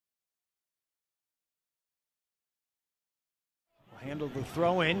Handled the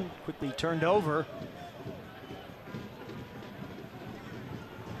throw in, quickly turned over.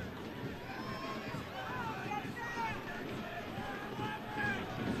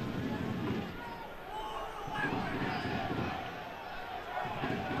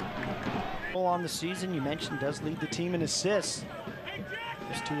 On the season, you mentioned, does lead the team in assists.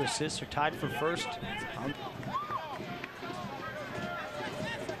 His 2 assists are tied for first.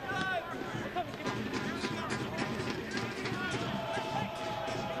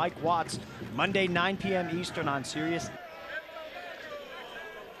 Mike Watts, Monday 9 p.m. Eastern on Sirius.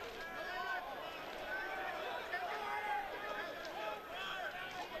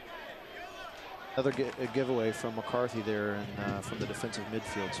 Another giveaway from McCarthy there and from the defensive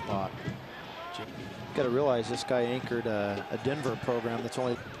midfield spot. Got to realize this guy anchored a Denver program that's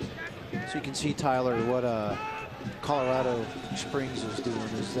only. So you can see, Tyler, what Colorado Springs is doing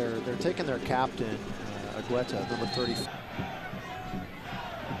is they're taking their captain, Agueta, number 30. A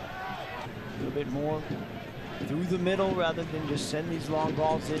little bit more through the middle rather than just send these long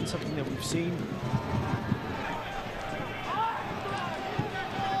balls in, something that we've seen.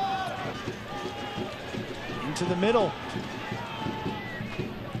 Into the middle.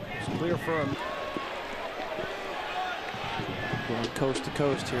 It's clear for him. Going coast to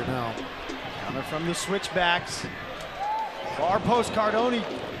coast here now. Counter from the switchbacks. Far post Cardoni.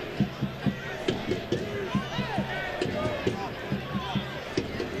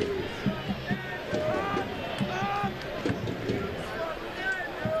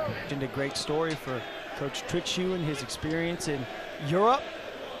 And a great story for Coach Trittschuh and his experience in Europe.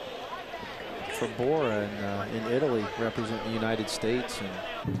 For Bora in Italy, represent the United States,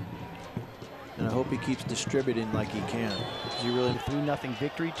 and I hope he keeps distributing like he can. He really 3-0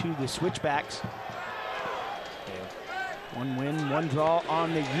 victory to the switchbacks. One win, one draw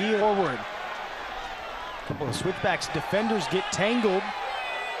on the year. Forward. A couple of switchbacks defenders get tangled.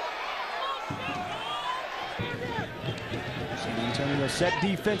 San Antonio set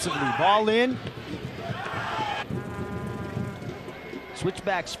defensively. Ball in.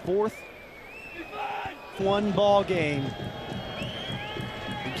 Switchbacks 4th. 1 ball game.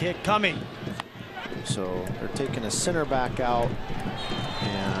 The kick coming. So they're taking a center back out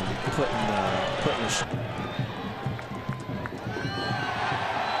and putting a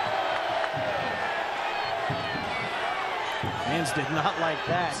fans did not like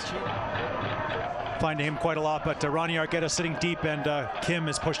that. Finding him quite a lot, but Ronnie Argueta sitting deep, and Kim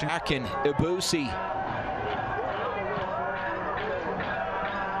is pushing. Akin, Ibusi.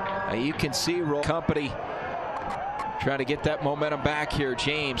 You can see roll company trying to get that momentum back here.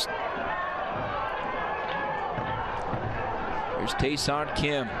 James. Here's Tayshaun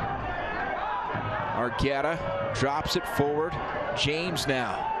Kim. Argueta drops it forward. James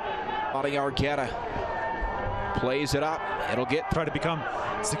now. Argueta plays it up. It'll get. Try to become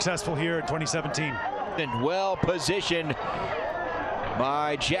successful here in 2017. And well positioned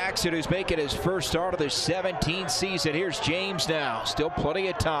by Jackson, who's making his first start of the 17 season. Here's James now. Still plenty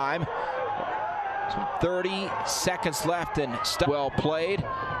of time. Some 30 seconds left and well played.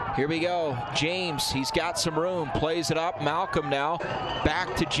 Here we go. James, he's got some room. Plays it up. Malcolm now.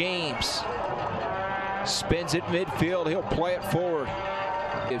 Back to James. Spins it midfield. He'll play it forward.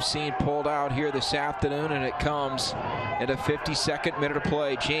 We've seen pulled out here this afternoon, and it comes in a 52nd minute of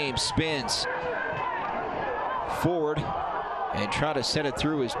play. James spins forward and try to set it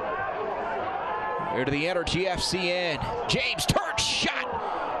through his. Here to the Energy FCN. James turns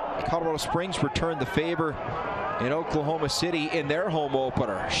shot. Colorado Springs returned the favor in Oklahoma City in their home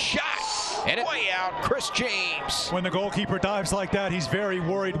opener. Shot. And it way out, Chris James. When the goalkeeper dives like that, he's very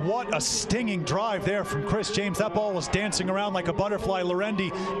worried. What a stinging drive there from Chris James. That ball was dancing around like a butterfly. Lorendi,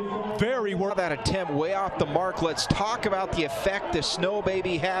 very worried. That attempt way off the mark. Let's talk about the effect the Snow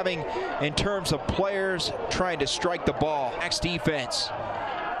Baby having in terms of players trying to strike the ball. Next defense.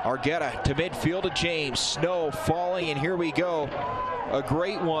 Argueta to midfield to James. Snow falling, and here we go. A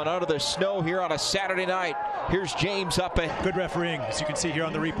great one out of the snow here on a Saturday night. Here's James up. Good refereeing, as you can see here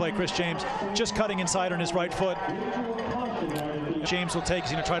on the replay. Chris James just cutting inside on his right foot. James will take.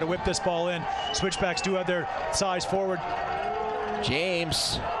 He's going to try to whip this ball in. Switchbacks do have their size forward.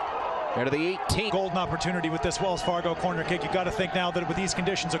 James into the 18th. Golden opportunity with this Wells Fargo corner kick. You got to think now that with these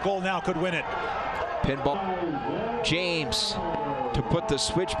conditions, a goal now could win it. Pinball. James to put the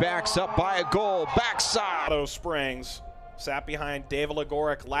switchbacks up by a goal. Backside. Colorado Springs sat behind David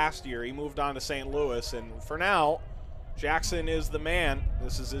Legoric last year. He moved on to St. Louis, and for now, Jackson is the man.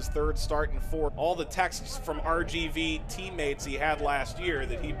 This is his 3rd start in 4. All the texts from RGV teammates he had last year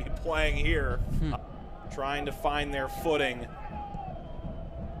that he'd be playing here, trying to find their footing.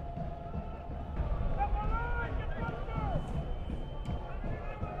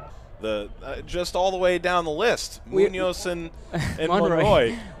 just all the way down the list. Munoz and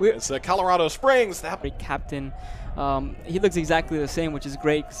Monroy. It's Colorado Springs. That great captain. He looks exactly the same, which is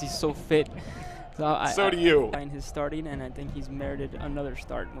great because he's so fit. So do you. In his starting, and I think he's merited another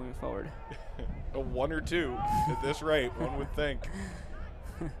start moving forward. A 1 or 2 at this rate, one would think.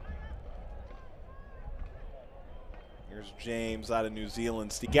 Here's James out of New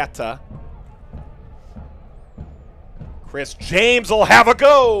Zealand. Stigetta. Chris James will have a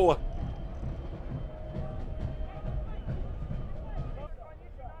go.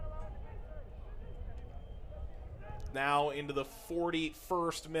 Now into the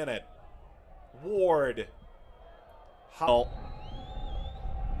 41st minute. Ward.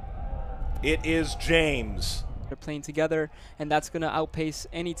 It is James. They're playing together, and that's going to outpace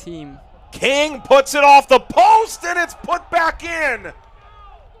any team. King puts it off the post, and it's put back in.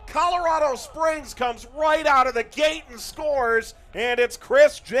 Colorado Springs comes right out of the gate and scores, and it's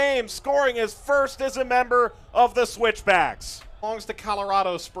Chris James scoring his first as a member of the Switchbacks. Belongs to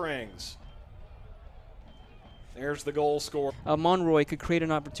Colorado Springs. There's the goal score. Monroy could create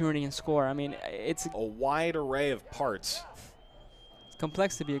an opportunity and score. I mean, it's a wide array of parts. It's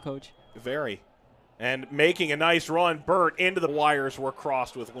complex to be a coach. Very. And making a nice run, Burt into the wires were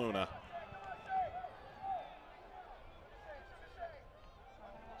crossed with Luna.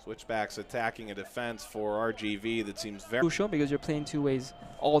 Switchbacks attacking a defense for RGV that seems very crucial because you're playing two ways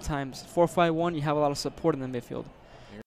all times. 4-5-1, you have a lot of support in the midfield.